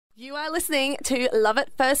You are listening to Love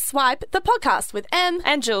at First Swipe, the podcast with Em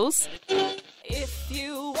and Jules. If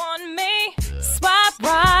you want me, swipe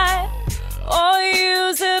right or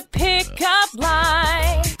use a pickup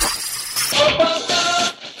line.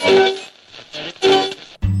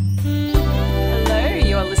 Hello,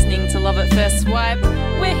 you are listening to Love at First Swipe.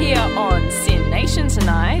 We're here on Sin Nation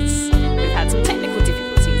tonight. We've had some technical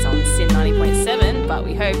difficulties on Sin 90.7, but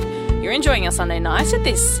we hope you're enjoying our Sunday night at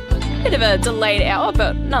this bit of a delayed hour,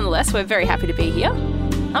 but nonetheless, we're very happy to be here.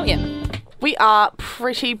 Oh, yeah. We are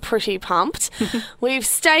pretty pumped. We've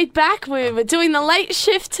stayed back. We're doing the late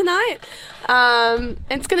shift tonight.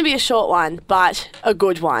 It's going to be a short one, but a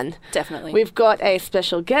good one. Definitely. We've got a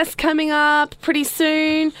special guest coming up pretty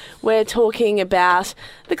soon. We're talking about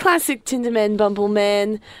the classic Tinder men, Bumble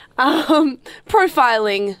men,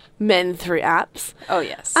 profiling men through apps. Oh,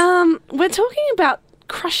 yes. We're talking about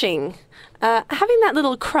crushing. Having that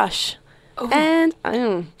little crush. Ooh. And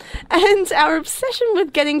our obsession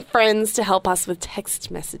with getting friends to help us with text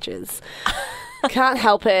messages. Can't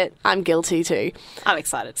help it. I'm guilty too. I'm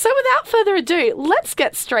excited. So without further ado, let's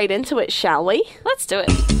get straight into it, shall we? Let's do it.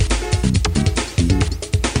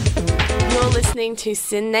 You're listening to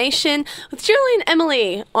Sin Nation with Julie and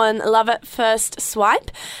Emily on Love at First Swipe.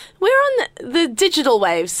 We're on the digital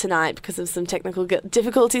waves tonight because of some technical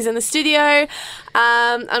difficulties in the studio.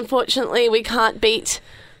 Unfortunately, we can't beat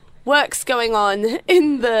works going on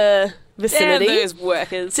in the vicinity. Damn those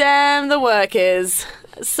workers. Damn the workers.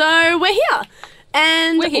 So we're here.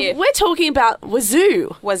 And we're talking about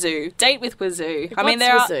Wazoo. Wazoo. Date with Wazoo. I mean,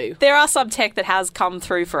 there are some tech that has come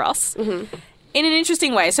through for us in an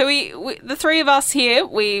interesting way. So we the three of us here,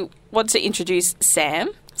 we want to introduce Sam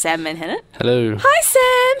Menhennet. Hello. Hi,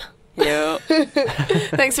 Sam. Hello.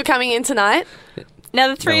 Thanks for coming in tonight. Now,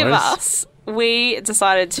 the three of us, we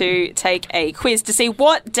decided to take a quiz to see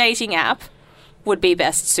what dating app would be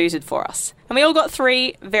best suited for us. And we all got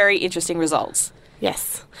three very interesting results.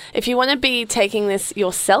 Yes. If you want to be taking this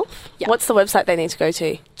yourself, what's the website they need to go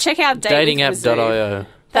to? Check out datingapp.io.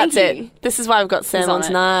 That's it. This is why I've got Sam on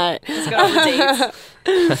tonight. Let's go on the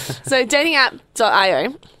deeds. So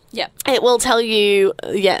datingapp.io. Yeah. It will tell you,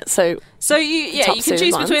 So you can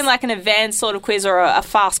choose between like an advanced sort of quiz or a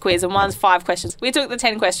fast quiz, and one's 5 questions. We took the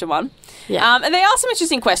 10-question one. Yeah. And they asked some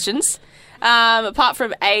interesting questions, apart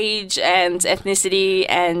from age and ethnicity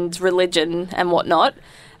and religion and whatnot.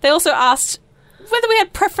 They also asked whether we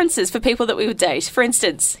had preferences for people that we would date. For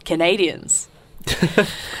instance, Canadians.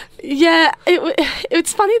 Yeah,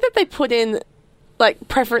 it's funny that they put in like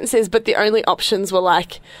preferences, but the only options were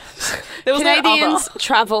like there was Canadians,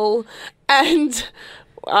 travel, and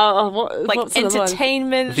what's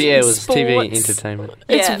entertainment. Yeah, it was sports. TV entertainment.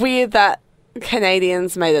 It's weird that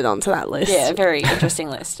Canadians made it onto that list. Yeah, very interesting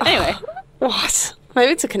list. Anyway. What?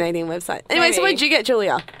 Maybe it's a Canadian website. Anyway, so what did you get,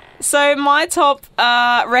 Julia? So my top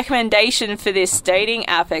recommendation for this dating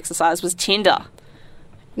app exercise was Tinder.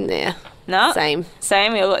 Nah. No? Same.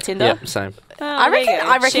 We all got Tinder? Yep, same. I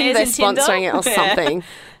reckon they're sponsoring it or something.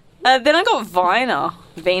 Then I got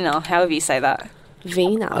Vina, however you say that.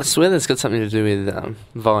 Vina. I swear that's got something to do with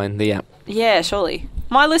Vine, the app. Yeah, surely.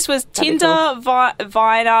 My list was Tinder,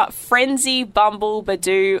 Viner, Frenzy, Bumble,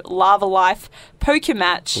 Badoo, Lava Life, Poker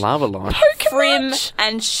Match, Frim,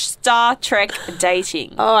 and Star Trek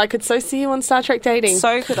Dating. Oh, I could so see you on Star Trek Dating.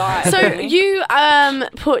 So could I. So you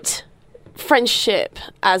put friendship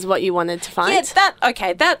as what you wanted to find?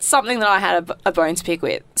 Yeah, that's something that I had a bone to pick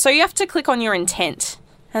with. So you have to click on your intent.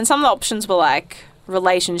 And some of the options were like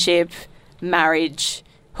relationship, marriage,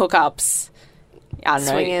 hookups, I don't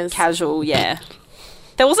know, swingers. Casual, yeah.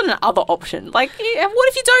 There wasn't an other option. Like, what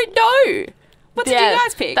if you don't know? What did you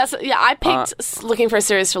guys pick? I picked looking for a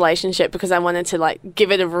serious relationship because I wanted to like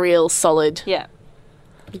give it a real solid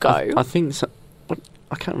go. I think so.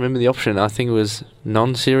 I can't remember the option. I think it was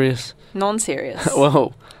non-serious. Non-serious.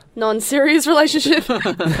 Well, non-serious relationship. No,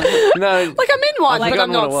 like I'm in one, but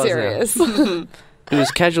I'm not serious. It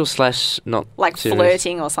was casual / not like serious.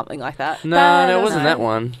 Flirting or something like that. No, it wasn't that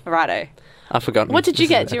one. Righto. I've forgotten. What did you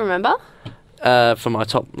get? Do you remember? For my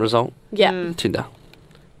top result? Yeah. Tinder.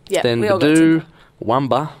 Yeah. Then Badoo,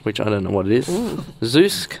 Wamba, which I don't know what it is.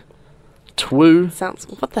 Zoosk, Twoo. Sounds.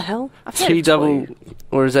 What the hell? T-double,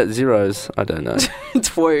 or is that zeros? I don't know.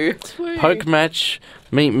 Twoo. Poke Match,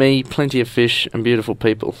 Meet Me, Plenty of Fish, and Beautiful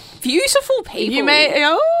People. Beautiful people. You made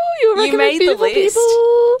the list. People.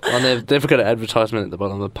 Oh, they've got an advertisement at the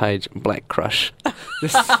bottom of the page. Black Crush.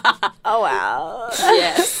 Oh wow.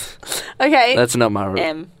 Yes. Okay. That's not my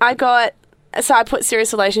route. I put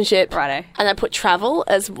serious relationship. Righto. And I put travel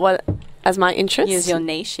as what as my interest. Use your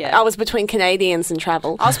niche, yeah. I was between Canadians and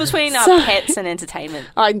travel. I was between pets and entertainment.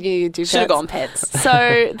 I knew you'd do Should have pets. gone pets.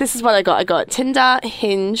 So this is what I got. I got Tinder,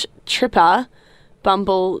 Hinge, Tripper,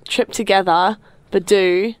 Bumble, Trip Together,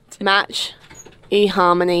 Badoo, Match,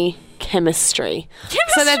 eHarmony, Chemistry.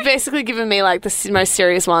 So they've basically given me like the most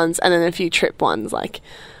serious ones and then a few trip ones, like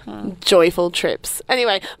joyful trips.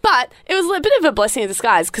 Anyway, but it was a bit of a blessing in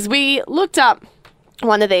disguise because we looked up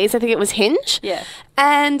one of these. I think it was Hinge. Yeah.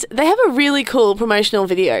 And they have a really cool promotional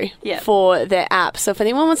video Yeah. for their app. So if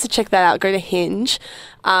anyone wants to check that out, go to Hinge.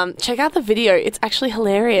 Check out the video. It's actually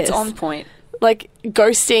hilarious. It's on point. Like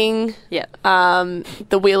ghosting, Yeah.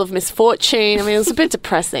 the Wheel of Misfortune. I mean, it was a bit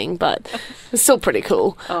depressing, but it's still pretty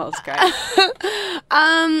cool. Oh, it's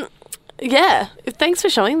great. Yeah. Thanks for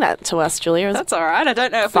showing that to us, Julia. It was That's all right. I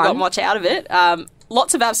don't know if Fun. we got much out of it.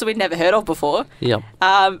 Lots of apps that we'd never heard of before. Yep.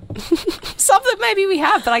 Some that maybe we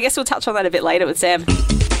have, but I guess we'll touch on that a bit later with Sam.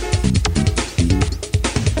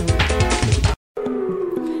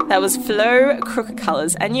 That was Flo Crooked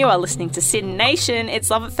Colours, and you are listening to Sin Nation. It's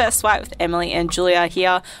Love at First Swipe with Emily and Julia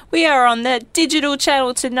here. We are on the digital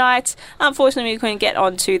channel tonight. Unfortunately, we couldn't get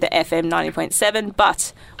onto the FM 90.7,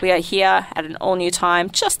 but we are here at an all-new time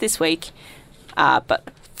just this week. But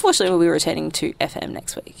fortunately, we'll be returning to FM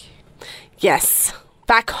next week. yes,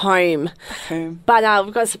 back home. But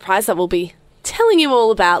we've got a surprise that we'll be telling you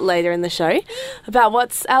all about later in the show, about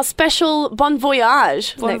what's our special Bon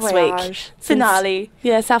Voyage next week. Finale.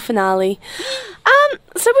 Yes, our finale.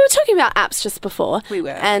 So we were talking about apps just before. We were.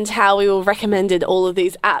 And how we were recommended all of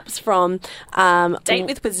these apps from... Date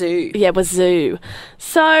with Wazoo. Yeah, Wazoo.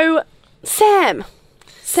 So, Sam.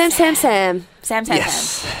 Sam.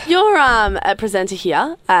 Yes. You're a presenter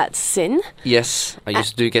here at Sin. Yes, I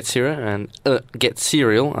used to do Get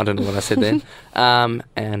Cereal. I don't know what I said then.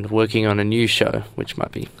 And working on a new show, which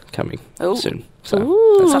might be coming Ooh. soon. So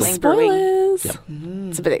Ooh, that's something brewing. spoilers. Yep.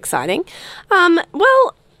 It's a bit exciting.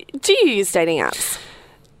 Well, do you use dating apps?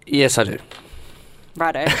 Yes, I do.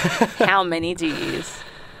 Righto. How many do you use?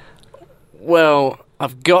 Well,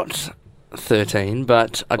 I've got 13,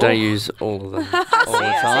 but I don't use all of them all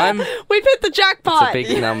the time. We've hit the jackpot. It's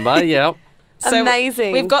a big number, yep.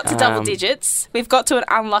 Amazing. We've got to double digits. We've got to an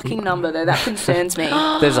unlucky number, though. That concerns me.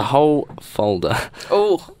 There's a whole folder.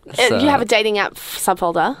 Oh. So- You have a dating app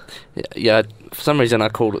subfolder. Yeah, for some reason I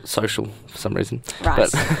called it social, for some reason. Right.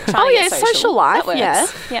 But, Trying to get social life, That works.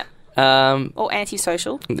 yeah. Yeah. Or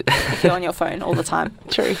antisocial, if you're on your phone all the time.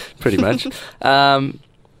 True. pretty much.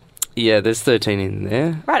 Yeah, there's 13 in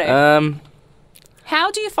there. Righto. How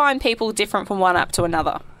do you find people different from one app to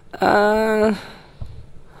another?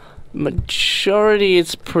 Majority,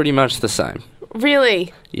 it's pretty much the same.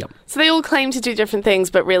 Really? Yep. So they all claim to do different things,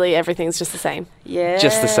 but really everything's just the same. Yeah.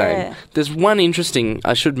 Just the same. There's one interesting,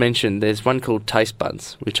 I should mention, there's one called Taste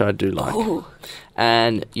Buds, which I do like. Ooh.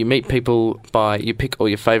 And you meet people you pick all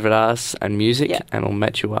your favourite artists and music, Yeah. and it'll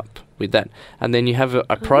match you up with that. And then you have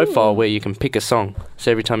a profile where you can pick a song.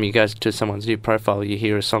 So every time you go to someone's new profile, you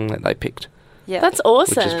hear a song that they picked, Yeah. That's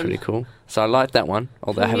awesome. which is pretty cool. So I like that one,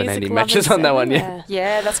 although I haven't had Music any matches lovers on that one yet. everywhere.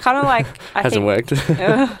 Yeah, that's kind of like... I Hasn't think, worked. Isn't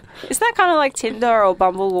that kind of like Tinder or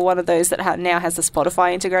Bumble or one of those that now has the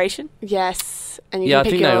Spotify integration? Yes. And you Yeah, can I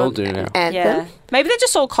pick think they your all do now. anthem. Yeah. Maybe they're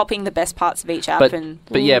just all copying the best parts of each app But and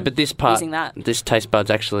this part, using that. this Taste Buds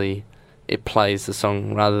actually, it plays the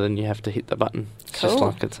song rather than you have to hit the button. It's just Cool.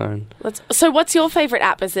 like its own. So what's your favourite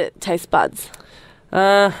app? Is it Taste Buds?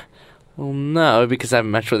 Well, no, because I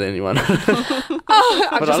haven't matched with anyone. I've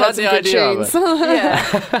But just I like had some the good idea of tunes.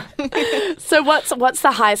 Yeah. So what's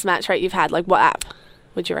the highest match rate you've had? Like what app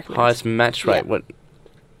would you recommend? Highest match rate. Yeah. What?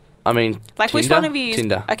 I mean, Like Tinder? which one have you used?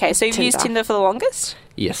 Tinder. Okay, so you've used Tinder. Tinder for the longest?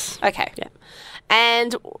 Yes. Okay. Yeah.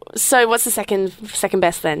 And so what's the second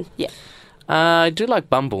best then? I do like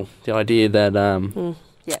Bumble. The idea that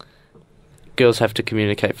Yeah. girls have to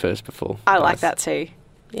communicate first before. I like guys. that too.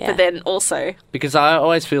 Yeah. But then also... Because I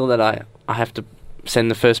always feel that I have to send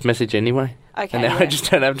the first message anyway. Okay, And now yeah. I just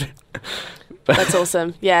don't have to. That's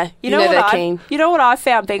awesome. Yeah. You know they're what keen. You know what I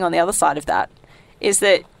found being on the other side of that is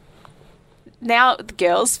that now the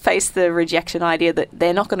girls face the rejection idea that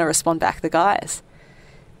they're not going to respond back to the guys.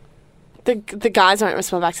 The guys won't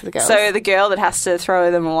respond back to the girls. So the girl that has to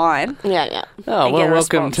throw them a line. yeah. Oh, and well, get a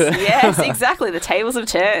welcome response. to... Yes, exactly. The tables have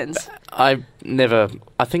turned. I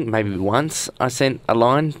think maybe once I sent a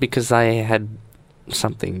line because they had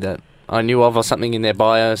something that I knew of or something in their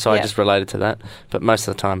bio, so I Yeah. just related to that. But most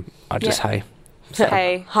of the time, I just, hey.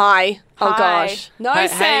 Hey. Hi. Oh Hi. gosh. No, Hey,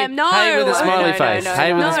 Sam. hey, No. hey with a No, smiley no, face. no,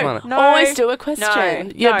 Hey with a no. smiley. No. Always do a No,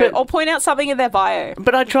 question. Yeah, no. but- Or point out something in their bio.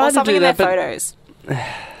 But I Or tried to something do in their that, but photos.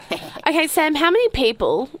 Okay, Sam, how many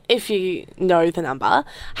people, if you know the number,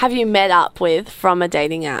 have you met up with from a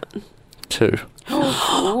dating app? 2.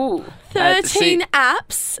 Ooh. 13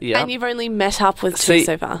 apps, Yeah. and you've only met up with 2 See,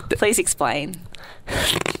 so far. Please explain.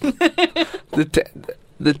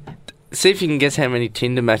 See if you can guess how many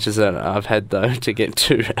Tinder matches that I've had, though, to get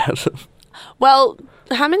 2 out of. Well,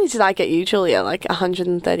 how many did I get you, Julia? Like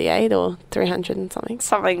 138 or 300 and something?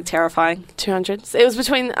 Something terrifying. 200. It was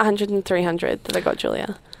between 100 and 300 that I got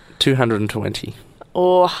Julia. 220.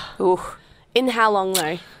 Oh. Ooh. In how long,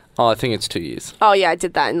 though? Oh, I think it's 2 years. Oh, yeah, I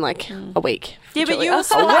did that in like a week. Yeah, but you Julia.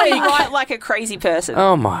 also write like a crazy person.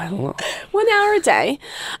 Oh, my Lord. 1 hour a day.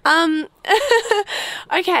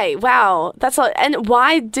 Okay, wow. That's a lot. And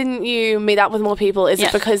why didn't you meet up with more people? Is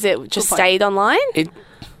it because it just point. stayed online?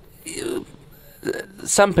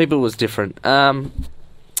 Some people was different.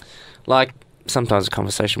 Like, sometimes the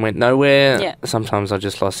conversation went nowhere. Yeah. Sometimes I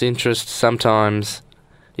just lost interest. Sometimes,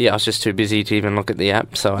 I was just too busy to even look at the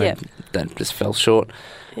app, so that just fell short.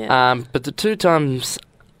 Yeah. But the 2 times,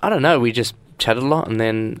 I don't know, we just chatted a lot and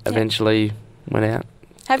then eventually went out,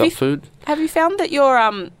 got food. Have you found that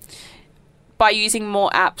you're, by using more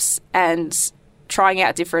apps and trying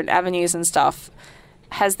out different avenues and stuff,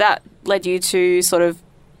 has that led you to sort of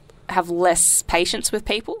have less patience with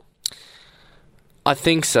people? I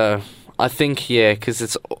think so. I think, because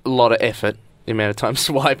it's a lot of effort, the amount of time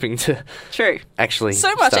swiping to True. actually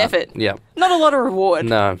So much start. effort. Yeah. Not a lot of reward.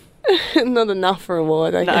 No. Not enough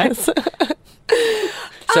reward, I guess.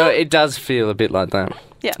 So it does feel a bit like that.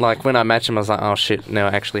 Yeah. Like when I match him, I was like, oh shit, now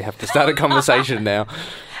I actually have to start a conversation now.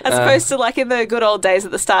 As opposed to like in the good old days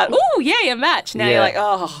at the start, oh, yay, a match. Now you're like,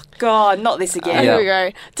 oh, God, not this again. Here we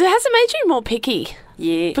go. Has it made you more picky?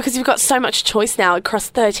 Yeah. Because you've got so much choice now across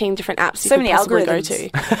 13 different apps So you many could possibly go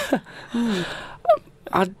algorithms. to.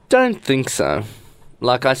 I don't think so.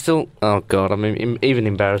 Like I still, oh God, I'm even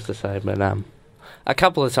embarrassed to say, but a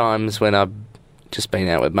couple of times when I've just been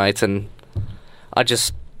out with mates and I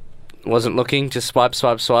just wasn't looking, just swipe.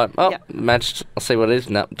 Oh, matched. I'll see what it is.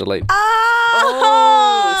 Nope, delete.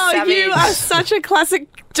 Oh, savage. you are such a classic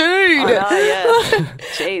dude. Oh, yeah.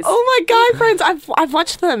 Jeez. Oh my guy friends, I've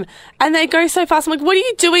watched them and they go so fast. I'm like, what are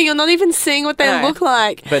you doing? You're not even seeing what they No. look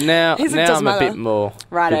like. But now Here's what I'm doesn't a matter. bit more,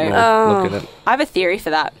 Righto. looking at it. I have a theory for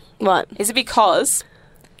that. What? Is it because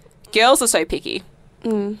girls are so picky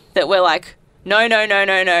that we're like, no.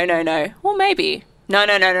 Well, maybe. No.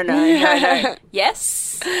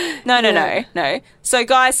 Yes. No. So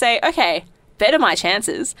guys say, okay, better my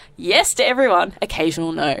chances. Yes to everyone.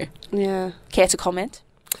 Occasional no. Yeah. Care to comment?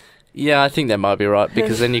 Yeah, I think that might be right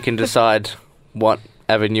because then you can decide what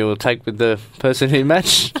avenue you'll take with the person who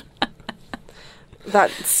matched.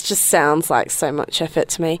 That just sounds like so much effort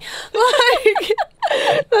to me. Like,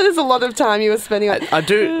 that is a lot of time you were spending on. I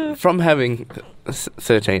do, from having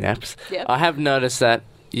 13 apps, Yep. I have noticed that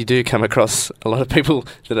you do come across a lot of people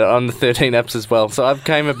that are on the 13 apps as well. So I've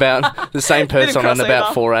came about the same Bit of person on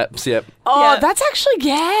about crossover. 4 apps, yep. Oh, Yeah. that's actually,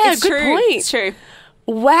 It's good true. point. It's true.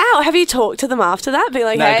 Wow. Have you talked to them after that? Be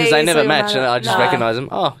like, No, hey, because they so never we match, might- and I just No. recognise them.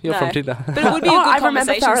 Oh, you're No. from Tinder. But it would be a Oh, good I remember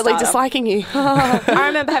conversation thoroughly starter. disliking you. I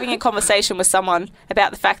remember having a conversation with someone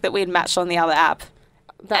about the fact that we had matched on the other app.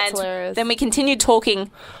 That's and hilarious. then we continued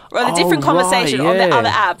talking on a Oh, different conversation right, on the yeah. other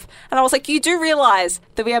app. And I was like, you do realise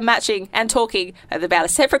that we are matching and talking about a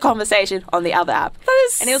separate conversation on the other app. That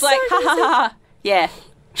is And he was like, ha ha ha ha. Yeah,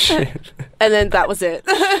 Shit. And then that was it.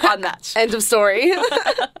 unmatched. End of story.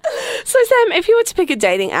 So, Sam, if you were to pick a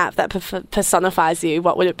dating app that personifies you,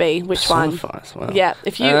 what would it be? Which one? Personifies, wow. Yeah,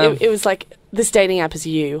 if you, it was like, this dating app is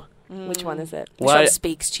you. Which one is it? Which Well, one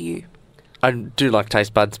speaks to you? I do like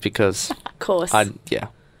taste buds because Of course. I'd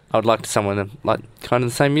like someone to like kind of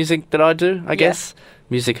the same music that I do, I guess.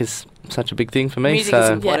 Music is such a big thing for me. Music so, is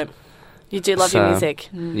important. You do love your So- music.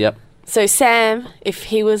 Yep. So, Sam, if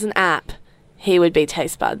he was an app, he would be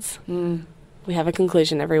Taste Buds. We have a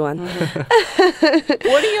conclusion, everyone.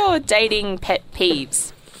 What are your dating pet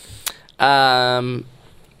peeves?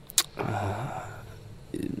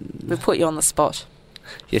 We put you on the spot.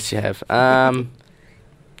 Yes, you have.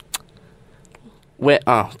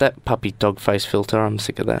 That puppy dog face filter, I'm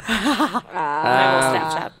sick of that. No more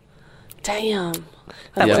Snapchat. Damn.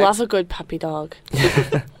 I Yeah. love a good puppy dog.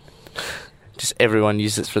 Just everyone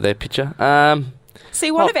uses it for their picture.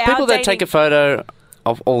 See, one of our people that dating- take a photo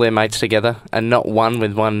of all their mates together and not one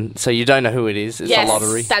with one, so you don't know who it is. It's Yes, a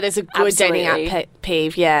lottery. that is a good dating Absolutely. app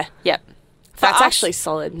peeve, yeah. Yep. For That's us- actually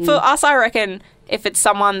solid. For us, I reckon if it's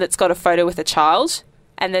someone that's got a photo with a child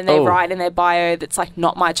and then they write in their bio that's like,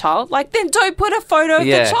 not my child, like, then don't put a photo of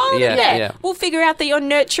the child in there. Yeah. We'll figure out that you're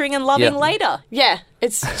nurturing and loving Yep. later. Yeah,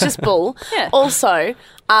 it's just bull. Yeah. Also,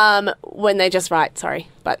 when they just write, sorry,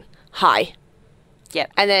 but hi.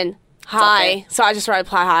 Yep. And then hi. So I just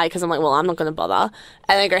reply hi because I'm like, well, I'm not going to bother.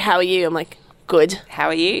 And they go, how are you? I'm like, good. How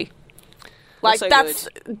are you? Like, Also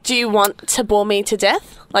do you want to bore me to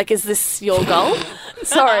death? Like, is this your goal?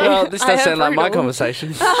 Sorry. Well, this I does am sound like my brutal.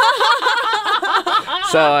 conversation.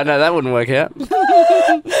 So I know that wouldn't work out.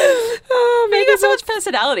 Oh, But you got so much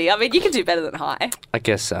personality. I mean, you can do better than hi. I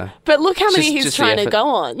guess so. But look how many he's Just the trying to effort. go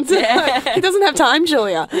on. Yeah. He doesn't have time,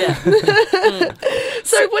 Julia. Yeah.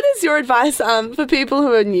 So what is your advice for people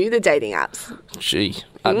who are new to dating apps? Gee,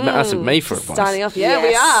 asking me for advice. Starting off, yeah, we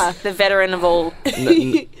Yes. are. The veteran of all.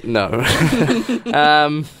 No.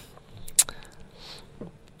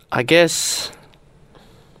 I guess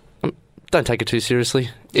don't take it too seriously.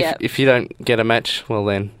 Yeah. If you don't get a match, well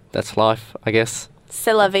then that's life, I guess.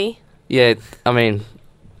 C'est la vie. Yeah, I mean,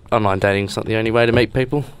 online dating's not the only way to meet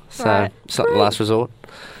people, so Right. it's not the last resort.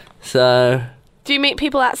 So, Do you meet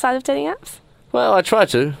people outside of dating apps? well, I try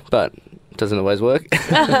to, but it doesn't always work.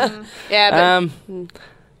 Yeah, but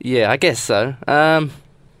Yeah, I guess so. But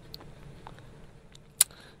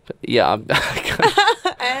yeah, and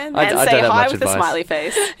I And don't say have hi much with a advice. smiley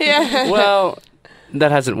face. yeah. well,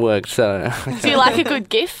 that hasn't worked, so... Do you like a good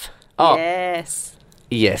GIF? Oh, Yes.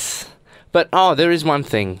 yes. But, there is one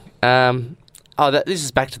thing. This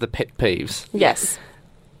is back to the pet peeves. Yes.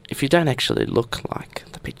 If you don't actually look like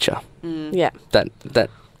the picture, Yeah.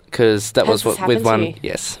 because that Has was this what with happened to one, you?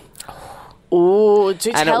 yes. Ooh,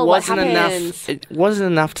 do And tell it wasn't what enough. happens. It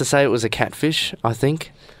wasn't enough to say it was a catfish, I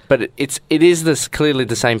think. But it is this clearly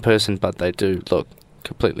the same person, but they do look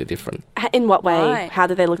completely different. In what way? Right. How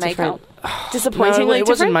did they look Makeup. different? Disappointingly No, it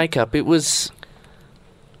wasn't different? makeup. It was.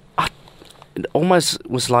 It almost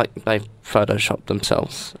was like they photoshopped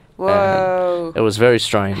themselves. Whoa. It was very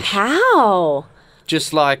strange. How?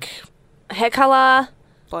 Just like Hair colour?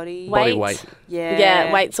 Body. body Weight. weight. Yeah.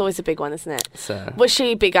 Yeah, weight's always a big one, isn't it? So Was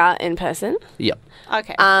she bigger in person? yep.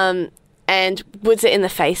 Okay. And was it in the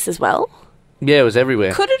face as well? Yeah, it was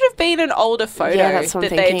everywhere. Could it have been an older photo Yeah, that's what I'm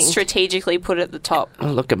that they'd thinking. strategically put at the top? Oh,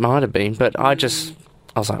 look, it might have been, but I was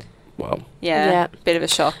like, well, Yeah. Yeah. Bit of a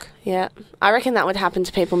shock. Yeah. I reckon that would happen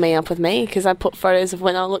to people meeting up with me because I put photos of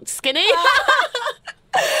when I looked skinny.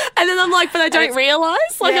 And then I'm like, but I don't it's-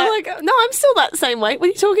 realise. Like, Yeah. I'm like, no, I'm still that same weight. What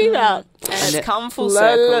are you talking about? And it's come full La,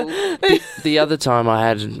 la, circle. the other time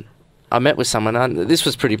I met with someone, and this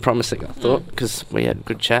was pretty promising, I thought, because we had a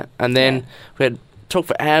good chat. And then we had talked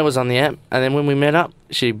for hours on the app, and then when we met up,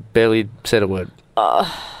 she barely said a word.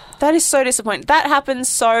 That is so disappointing. That happens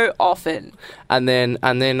so often. And then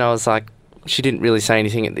I was like, she didn't really say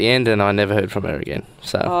anything at the end, and I never heard from her again.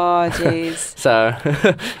 So, Oh, jeez. so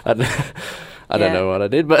I don't Yeah. know what I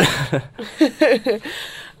did, but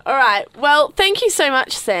All right. Well, thank you so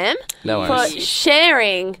much, Sam, no for worries.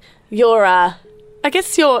 sharing your, I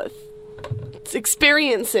guess, your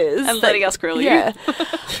experiences. And letting us grill you. Yeah.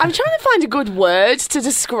 I'm trying to find a good word to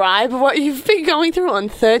describe what you've been going through on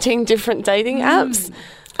 13 different dating apps.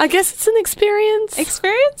 I guess it's an experience.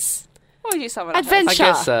 Experience? What would you sum it up as? Adventure. I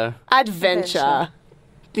guess so. Adventure.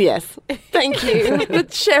 Yes. Thank you for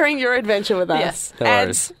sharing your adventure with us. Yes. No And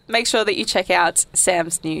worries. make sure that you check out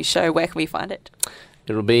Sam's new show. Where can we find it?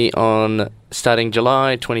 It'll be on starting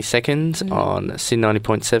July 22nd on Sin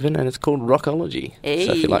 90.7, and it's called Rockology.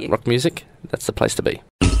 So if you like Hey. rock music, that's the place to be.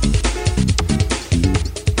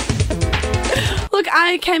 Look,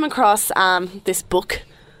 I came across this book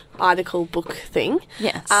thing.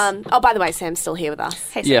 Yes. By the way, Sam's still here with us.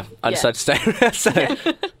 Hey, Sam. Yeah, I Yeah. decided to stay around,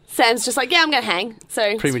 so Sam's just like, yeah, I'm going to hang.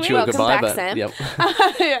 So premature welcome goodbye, back, but Sam. yep.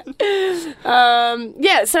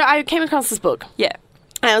 So I came across this book. Yeah.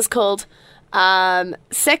 And it was called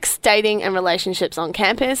Sex, Dating and Relationships on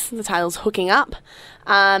Campus. The title's Hooking Up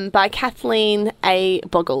by Kathleen A.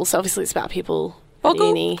 Bogle. So obviously it's about people Bogle? at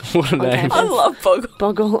uni. What a on name. campus. I love Bogle.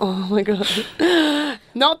 Bogle, oh my god.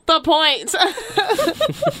 Not the point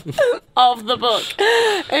of the book.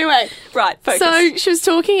 Anyway, Right, focus. so she was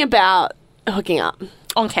talking about hooking up.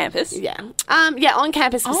 on campus. Yeah. On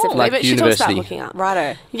campus specifically, Like but she talks about university. hooking up.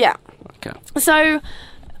 Righto. Yeah. Okay. So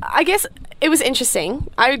I guess it was interesting.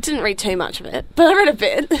 I didn't read too much of it, but I read a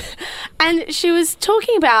bit. And she was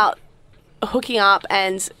talking about hooking up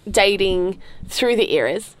and dating through the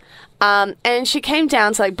eras. And she came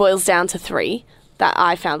down to, boils down to 3 that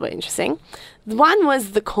I found were interesting. One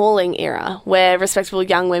was the calling era, where respectable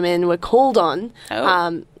young women were called on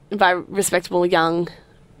by respectable young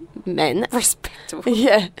men. Respectable.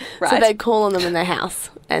 Yeah. So Right. they'd call on them in their house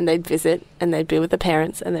and they'd visit and they'd be with the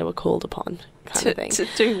parents and they were called upon kind of thing. To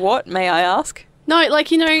do what, may I ask? No,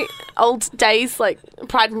 like, old days, like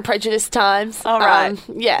Pride and Prejudice times. All right.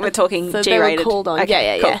 Yeah. We're talking so G-rated. They were called on.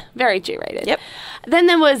 Okay, yeah. cool. Very G-rated. Yep. Then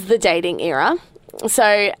there was the dating era.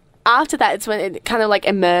 So after that, it's when it kind of like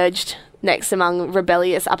emerged next among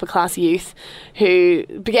rebellious upper-class youth who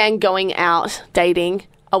began going out dating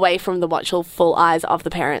away from the watchful eyes of the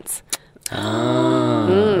parents.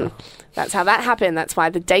 That's how that happened. That's why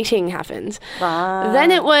the dating happened. Right.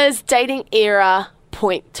 Then it was dating era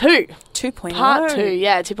point 2. 2.0. Part 2,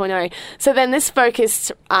 yeah, 2.0. So then this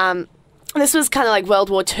focused, this was kind of like World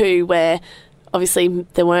War II, where obviously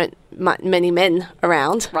there weren't many men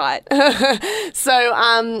around. Right.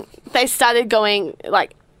 So they started going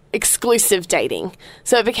like exclusive dating.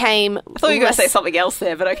 So it became... I thought you were going to say something else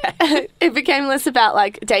there, but okay. It became less about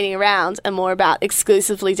like dating around and more about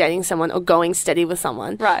exclusively dating someone or going steady with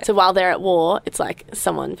someone. Right. So while they're at war, it's like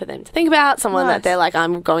someone for them to think about, someone Nice. that they're like,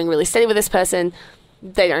 I'm going really steady with this person.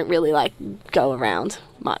 They don't really like get around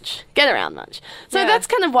much. So Yeah. that's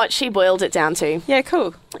kind of what she boiled it down to. Yeah,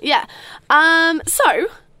 cool. Yeah. So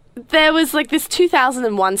there was like this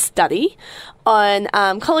 2001 study on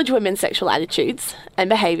college women's sexual attitudes and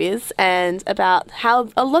behaviours and about how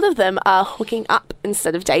a lot of them are hooking up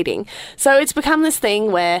instead of dating. So it's become this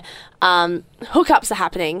thing where hookups are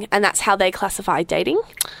happening and that's how they classify dating.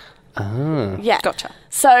 Yeah. Gotcha.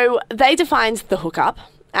 So they defined the hookup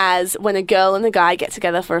as when a girl and a guy get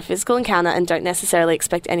together for a physical encounter and don't necessarily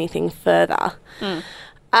expect anything further.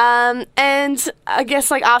 And I guess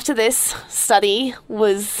like after this study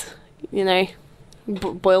was,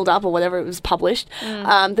 boiled up or whatever, it was published,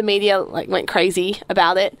 the media like went crazy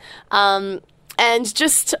about it. And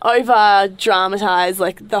just over dramatise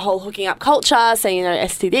like the whole hooking up culture, saying,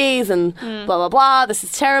 STDs and blah, blah, blah, this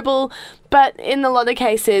is terrible. But in a lot of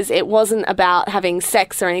cases, it wasn't about having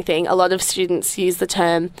sex or anything. A lot of students use the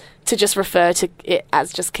term to just refer to it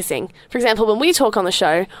as just kissing. For example, when we talk on the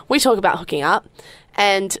show, we talk about hooking up.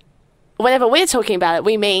 And whenever we're talking about it,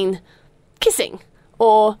 we mean kissing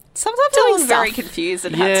or Sometimes doing I'm very stuff. confused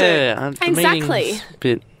and had to... Yeah, the Exactly. meaning's a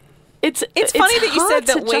bit... It's funny that you hard said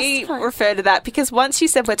that to we justify. refer to that, because once you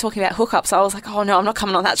said we're talking about hookups, I was like, oh no, I'm not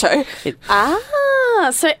coming on that show.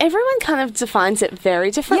 So everyone kind of defines it very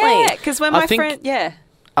differently. Yeah, because when I my think- friend... Yeah.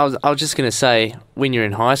 I was just going to say, when you're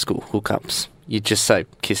in high school, hookups, you just say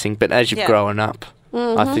kissing. But as you've Yeah. grown up,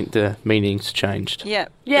 I think the meaning's changed. Yeah.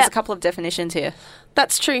 Yeah. There's a couple of definitions here.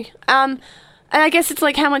 That's true. And I guess it's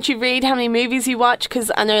like how much you read, how many movies you watch, because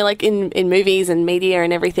I know like in movies and media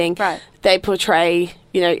and everything, Right. they portray,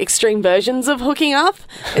 extreme versions of hooking up.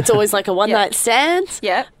 It's always like a one-night stand.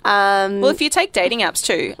 Yeah. Well, if you take dating apps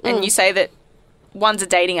too, and you say that one's a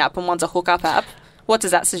dating app and one's a hookup app, what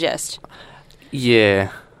does that suggest?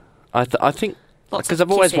 Yeah. I think... Lots Because of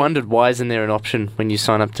I've always kissing. wondered, why isn't there an option when you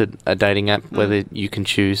sign up to a dating app whether you can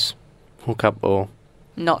choose hookup or...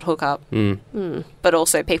 Not hookup. But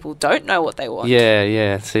also people don't know what they want.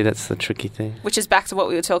 Yeah. See, that's the tricky thing. Which is back to what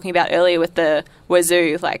we were talking about earlier with the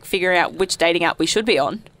Wazoo, like figuring out which dating app we should be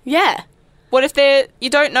on. Yeah. What if you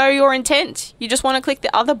don't know your intent? You just want to click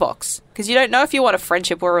the other box because you don't know if you want a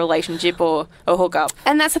friendship or a relationship or a hookup.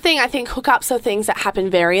 And that's the thing. I think hookups are things that happen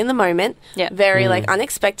very in the moment. Yeah. Very like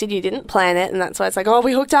unexpected. You didn't plan it. And that's why it's like, oh,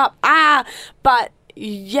 we hooked up. But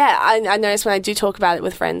yeah, I notice when I do talk about it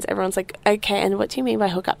with friends, everyone's like, okay, and what do you mean by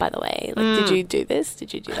hookup, by the way? Like, did you do this?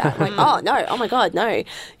 Did you do that? I'm like, oh, no. Oh, my God, no. It's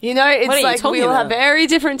What are you like talking we all have about? very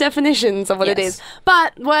different definitions of what it Yes. is.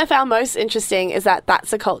 But what I found most interesting is that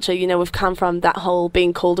that's a culture, we've come from that whole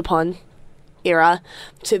being called upon era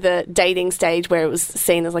to the dating stage where it was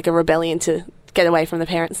seen as like a rebellion to get away from the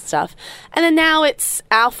parents and stuff. And then now it's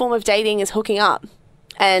our form of dating is hooking up.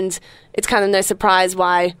 And it's kind of no surprise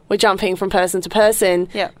why we're jumping from person to person.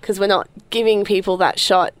 Yeah. Because we're not giving people that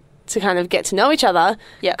shot to kind of get to know each other.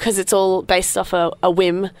 Yeah. Because it's all based off a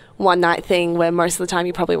whim, one-night thing where most of the time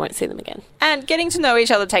you probably won't see them again. And getting to know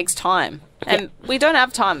each other takes time. And we don't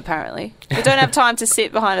have time, apparently. We don't have time to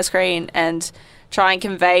sit behind a screen and try and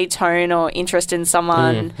convey tone or interest in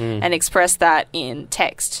someone and express that in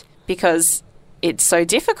text because it's so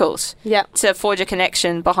difficult Yeah. to forge a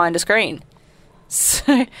connection behind a screen.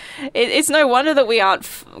 So it's no wonder that we aren't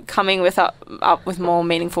coming with up with more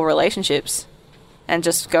meaningful relationships and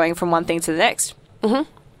just going from one thing to the next.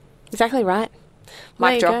 Exactly right.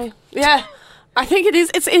 Mic There drop. you go. Yeah. I think it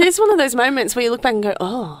is. It is one of those moments where you look back and go,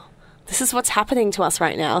 oh, this is what's happening to us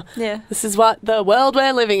right now. Yeah. This is what the world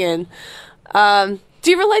we're living in. Do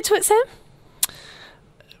you relate to it, Sam?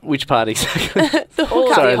 Which part exactly? The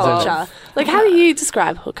hookup Sorry, culture. Like, how do you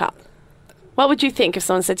describe hookup? What would you think if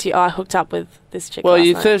someone said to you, oh, I hooked up with this chick Well, last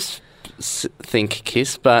you night? first think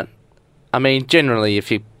kiss, but I mean, generally,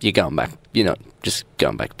 if you're going back just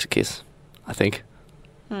going back to kiss, I think.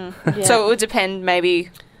 Yeah. So it would depend, maybe.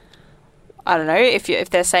 I don't know if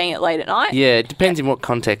they're saying it late at night. Yeah, it depends in what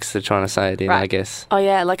context they're trying to say it in, Right. I guess. Oh,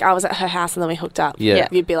 yeah, like I was at her house and then we hooked up. Yeah.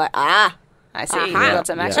 You'd be like, I see. Uh-huh. You got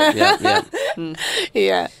some action. Yeah.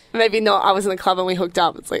 yeah. Maybe not. I was in the club and we hooked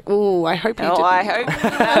up. It's like, ooh, I hope you didn't. Oh, I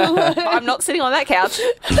hope. I'm not sitting on that couch.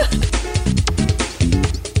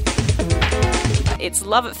 It's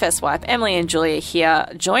Love at First Swipe. Emily and Julia here,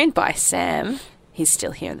 joined by Sam. He's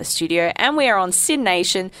still here in the studio, and we are on Sin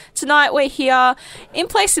Nation. Tonight we're here in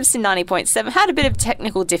place of Sin 90.7. Had a bit of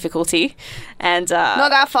technical difficulty, and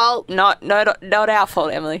Not our fault. not our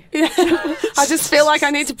fault, Emily. I just feel like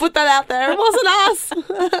I need to put that out there. It wasn't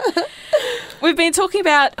us. We've been talking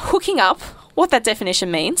about hooking up, what that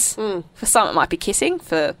definition means. For some it might be kissing,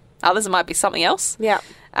 for others it might be something else. Yeah.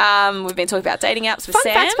 We've been talking about dating apps with Fun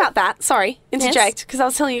Sam. facts about that. Sorry, interject, because I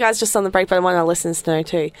was telling you guys just on the break, but I want our listeners to know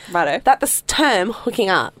too. Righto. That this term hooking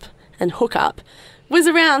up and hook up was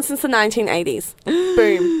around since the 1980s.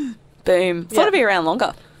 Boom. Boom. Thought it'd be around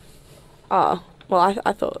longer. Oh, well,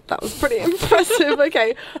 I thought that was pretty impressive.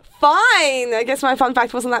 Okay, fine. I guess my fun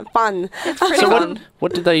fact wasn't that fun. Pretty So fun.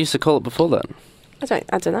 what did they used to call it before that?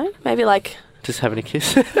 I don't know. Maybe like, Just having a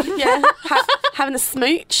kiss? yeah, having a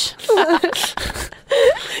smooch.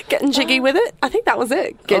 Getting jiggy with it. I think that was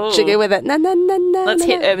it. Get Oh. jiggy with it. Na, na, na, na, Let's na,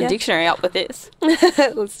 hit na. Urban Yeah. Dictionary up with this.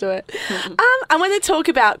 Let's do it. I want to talk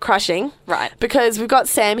about crushing. Right. Because we've got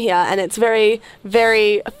Sam here and it's very,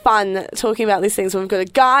 very fun talking about these things when we've got a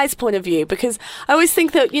guy's point of view, because I always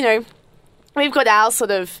think that, we've got our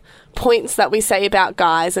sort of points that we say about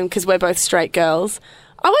guys, and because we're both straight girls,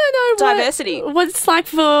 I want to know Diversity. what it's like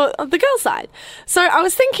for the girl side. So I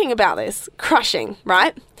was thinking about this, crushing,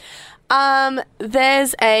 right?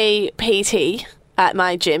 There's a PT at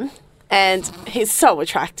my gym and he's so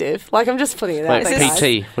attractive. Like, I'm just putting it out Wait, there, guys.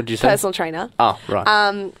 PT, what did you say? Personal trainer. Oh,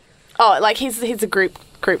 right. Like he's a group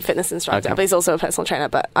fitness instructor, Okay. but he's also a personal trainer.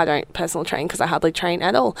 But I don't personal train because I hardly train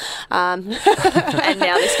at all. And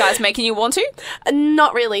now this guy's making you want to?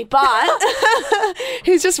 Not really, but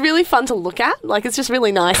he's just really fun to look at. Like, it's just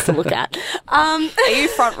really nice to look at. Are you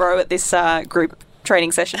front row at this group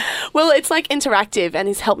training session? Well, it's like interactive, and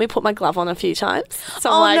he's helped me put my glove on a few times.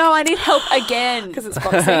 So I'm like, I need help again. because it's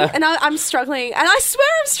boxing, and I'm struggling, and I swear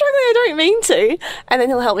I'm struggling. I don't mean to. And then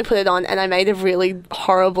he'll help me put it on, and I made a really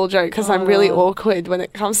horrible joke because I'm really awkward when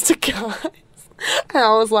it comes to guys. And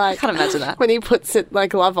I was like, I can't imagine that. when he puts my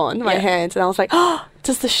glove on my Yeah. hand, and I was like, oh,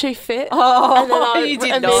 does the shoe fit? Oh, and then I you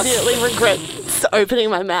did not. immediately regret opening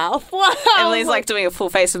my mouth. Emily's like doing a full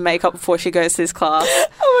face of makeup before she goes to this class,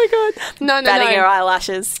 oh my god, no, batting her no.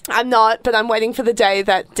 eyelashes. I'm not, but I'm waiting for the day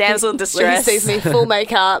that Damsel in distress. he sees me full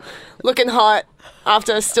makeup, looking hot,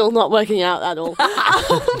 after still not working out at all.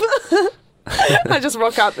 I just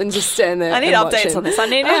rock up and just stand there. I need and watch updates him. on this. I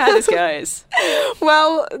need to know how this goes.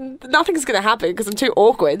 Well, nothing's going to happen because I'm too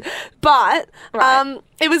awkward. But Right.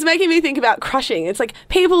 it was making me think about crushing. It's like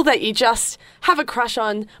people that you just have a crush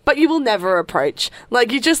on, but you will never approach.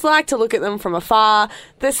 Like, you just like to look at them from afar.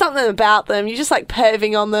 There's something about them. You just like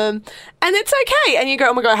perving on them. And it's okay. And you go,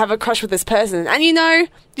 oh my God, I have a crush with this person. And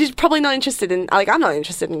you're probably not interested in, like, I'm not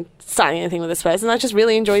interested in starting anything with this person. I just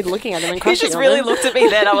really enjoyed looking at them and You crushing just on really them. looked at me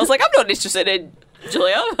then. I was like, I'm not interested in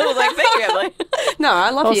Julia. I was like, thank you, Emily. No,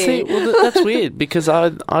 I love Oh, you. see, well, that's weird because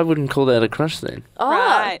I wouldn't call that a crush then. Oh,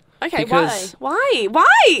 Right. Okay, Because- why?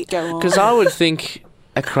 Why? Go on. Because I would think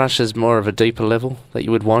a crush is more of a deeper level that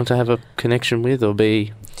you would want to have a connection with or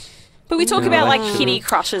be. But we talk No, about like actually. kiddie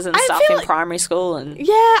crushes and I stuff feel in like- primary school and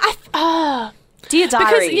Yeah, dear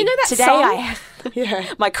diary. Because you know that today song?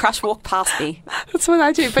 yeah, my crush walked past me. that's what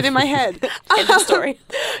I do, but in my head. End of story.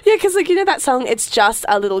 Yeah, because like, you know that song, It's Just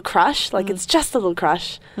a Little Crush? Like, it's just a little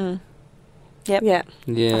crush. Yep. Yeah,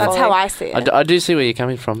 Yeah. that's how I see it. I do see where you're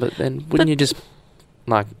coming from, but then wouldn't you just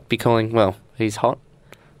like be calling? Well, he's hot.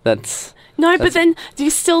 That's no, but that's- then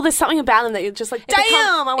there's something about him that you're just like, damn,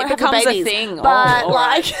 become- I want it to have becomes a babies. thing. Oh, But all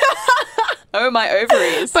right. like, Oh, my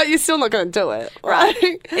ovaries. but you're still not going to do it, Right.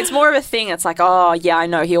 right? It's more of a thing. It's like, oh, yeah, I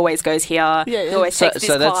know. He always goes here. Yeah. He always So- takes this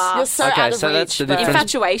so that's- class. You're so Okay, out of so reach. that's the but- difference.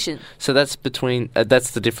 Infatuation. so that's between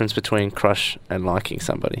that's the difference between crush and liking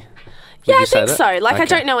somebody. Would Yeah, you I say think that? so. Like, I Okay.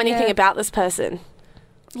 don't know anything Yeah. about this person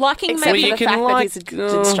Liking except maybe you for the can fact like, that he's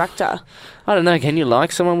an instructor. I don't know. Can you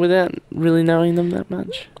like someone without really knowing them that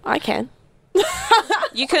much? I can.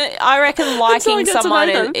 you can. I reckon Until I liking get to know someone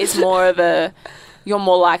them. is more of a. You're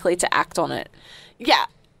more likely to act on it. Yeah.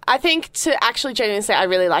 I think to actually genuinely say I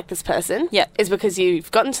really like this person Yeah. is because you've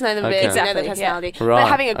gotten to know them a bit, Okay. you know their Exactly, yeah. personality. Right, But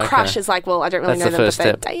having a crush okay. is like, well, I don't really That's know the them, first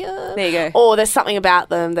but step. There you go. or there's something about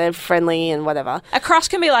them, they're friendly and whatever. A crush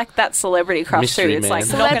can be like that celebrity crush Mystery too. It's man. like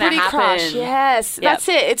not going to Celebrity happen. crush, yes. Yep. That's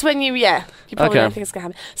it. It's when you probably Okay. don't think it's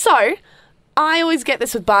going to happen. So, I always get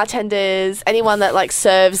this with bartenders, anyone that like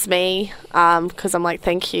serves me, because I'm like,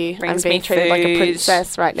 thank you. Brings I'm being me treated like a food.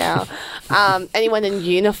 princess right now. Anyone in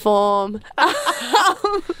uniform.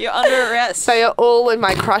 You're under arrest. They are all in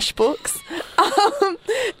my crush books.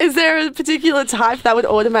 Is there a particular type that would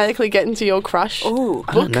automatically get into your crush? Ooh.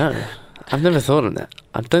 I don't know. I've never thought of that.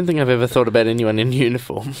 I don't think I've ever thought about anyone in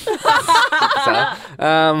uniform. So,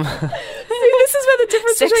 See, this is where the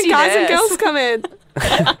difference Sexy between guys and nurse. girls come in.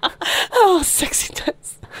 Oh, sexy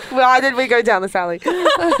nurse. Why did we go down this alley?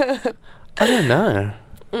 I don't know.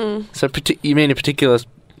 So you mean a particular,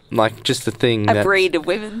 like just the thing A that... breed of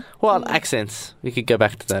women. Well, accents. We could go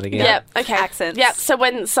back to that again. Yep. Okay. Accents. Yep. So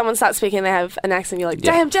when someone starts speaking, they have an accent. You're like,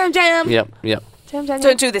 Yeah. damn. Yep. Damn.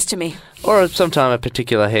 Don't do this to me. Or sometime a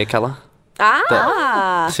particular hair colour.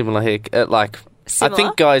 Ah. Similar hair... like... Similar? I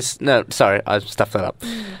think guys... No, sorry. I stuffed that up.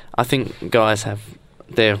 I think guys have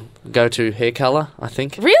their go-to hair colour, I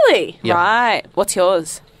think. Really? Yeah. Right. What's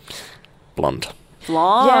yours? Blonde.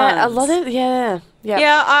 Blonde. Yeah. A lot of yeah.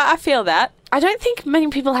 Yeah, I feel that. I don't think many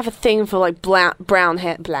people have a thing for like brown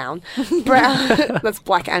hair. Brown. That's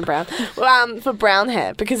black and brown. For brown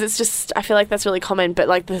hair because it's just I feel like that's really common. But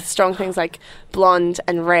like the strong things like blonde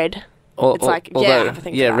and red. It's like, yeah, I have a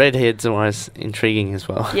thing for that. redhead's always intriguing as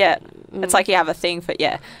well. Yeah. It's like you have a thing for,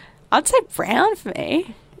 yeah. I'd say brown for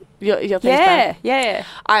me. Your thing's Yeah, brown. yeah.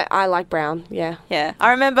 I like brown. Yeah. Yeah.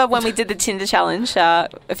 I remember when we did the Tinder challenge a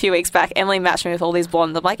few weeks back, Emily matched me with all these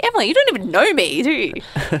blondes. I'm like, Emily, you don't even know me, do you?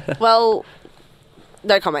 Well,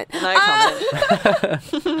 no comment. No comment.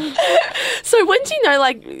 So when do you know,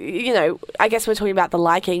 like, you know, I guess we're talking about the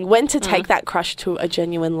liking, when to take that crush to a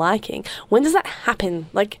genuine liking? When does that happen?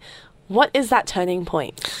 Like, what is that turning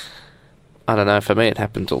point? I don't know. For me, it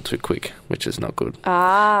happens all too quick, which is not good.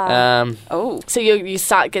 Oh. So you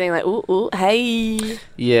start getting like, ooh, hey.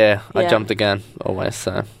 Yeah, I Yeah. jumped the gun always,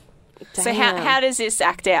 so... So how does this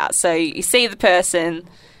act out? So you see the person,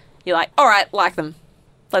 you're like, all right, like them.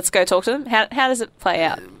 Let's go talk to them. How does it play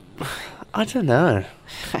out? I don't know.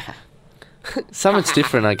 Something's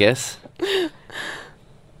different, I guess.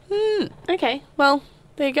 Okay, well,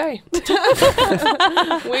 there you go.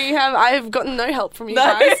 I've gotten no help from you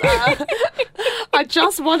guys. I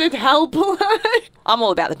just wanted help. I'm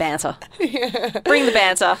all about the banter. Bring the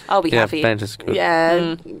banter. I'll be Yeah, happy. banter's good.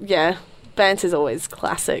 yeah. Banter's always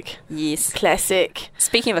classic. Yes. Classic.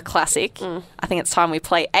 Speaking of a classic, I think it's time we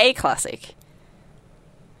play a classic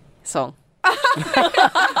song.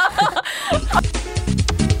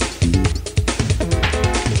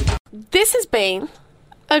 This has been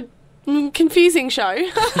a confusing show.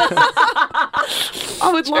 I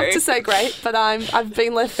would love True. to say great, but I've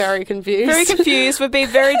been left very confused. Very confused. We've been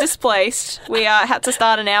very displaced. We had to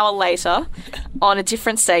start an hour later on a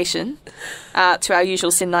different station to our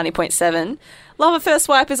usual Sin 90.7. Love at First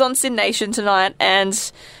Swipe is on Sin Nation tonight,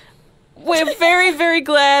 and we're very, very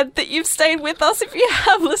glad that you've stayed with us if you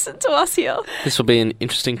have listened to us here. This will be an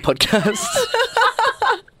interesting podcast.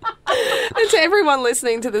 And to everyone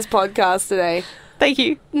listening to this podcast today, Thank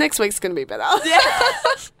you. next week's going to be better.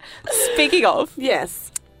 Speaking of, Yes.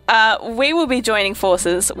 we will be joining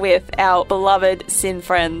forces with our beloved Sin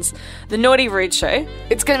friends, The Naughty Rude Show.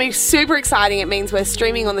 It's going to be super exciting. It means we're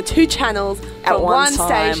streaming on the 2 channels At for one one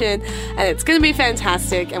time. station, and it's going to be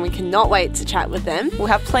fantastic, and we cannot wait to chat with them. We'll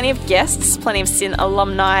have plenty of guests, plenty of Sin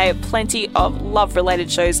alumni, plenty of love-related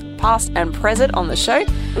shows past and present on the show.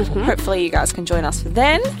 Hopefully you guys can join us for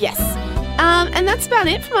then. Yes. And that's about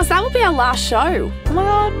it from us. That will be our last show. Oh my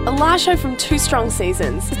god, A last show from 2 strong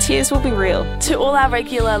seasons. the tears will be real. To all our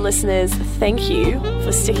regular listeners, thank you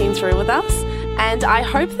for sticking through with us. And I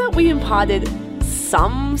hope that we imparted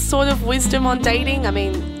some sort of wisdom on dating. I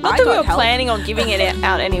mean, Not I that we got were help. planning on giving it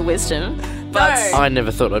out any wisdom, but No. I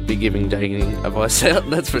never thought I'd be giving dating advice out,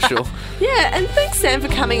 that's for sure. Yeah, and thanks, Sam, for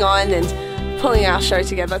coming on and pulling our show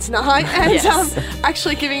together tonight and Yes.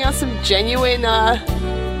 actually giving us some genuine answers.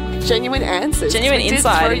 Genuine We did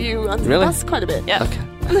insight. throw you under Really? the bus quite a bit. yeah. Okay.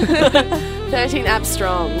 13 abs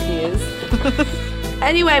strong, he is.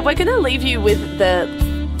 Anyway, we're going to leave you with the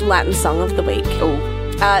Latin song of the week.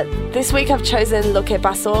 This week I've chosen Lo que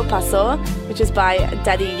pasó, pasó, which is by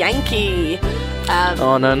Daddy Yankee.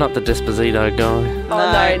 Oh, no, not the Desposito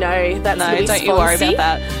guy. No, that's No, Luis don't you worry Fonsi.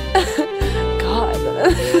 about that. God.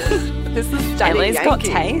 This is Daddy Emily's got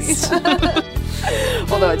Yankee. taste.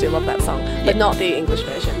 Although I do love that song, but not the English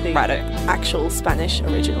version, the Righto. actual Spanish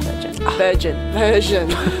original version.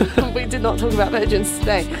 Version. We did not talk about virgins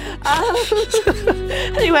today.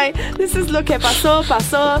 Anyway, this is Lo que pasó,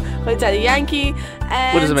 pasó with Daddy Yankee.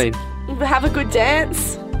 And What does it mean? have a good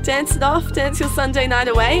dance. Dance it off. Dance your Sunday night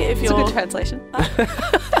away. If It's a you're good translation.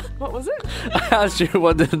 What was it? I asked you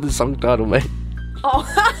what did the song title mean. Oh,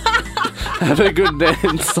 Have a good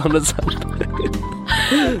dance on a Sunday.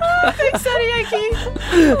 thanks, Daddy Yankee.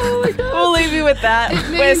 Oh my god. We'll leave you with that.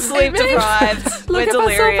 We're sleep deprived. Lo We're que pasó,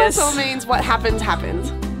 delirious. pasó means what happened,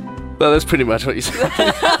 happened. Well, that's pretty much what you said.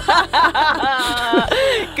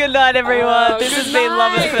 Good night, everyone. Oh, This good has been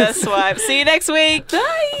Love at night. First Swipe. See you next week. Bye.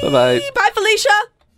 Bye-bye. Bye, Felicia.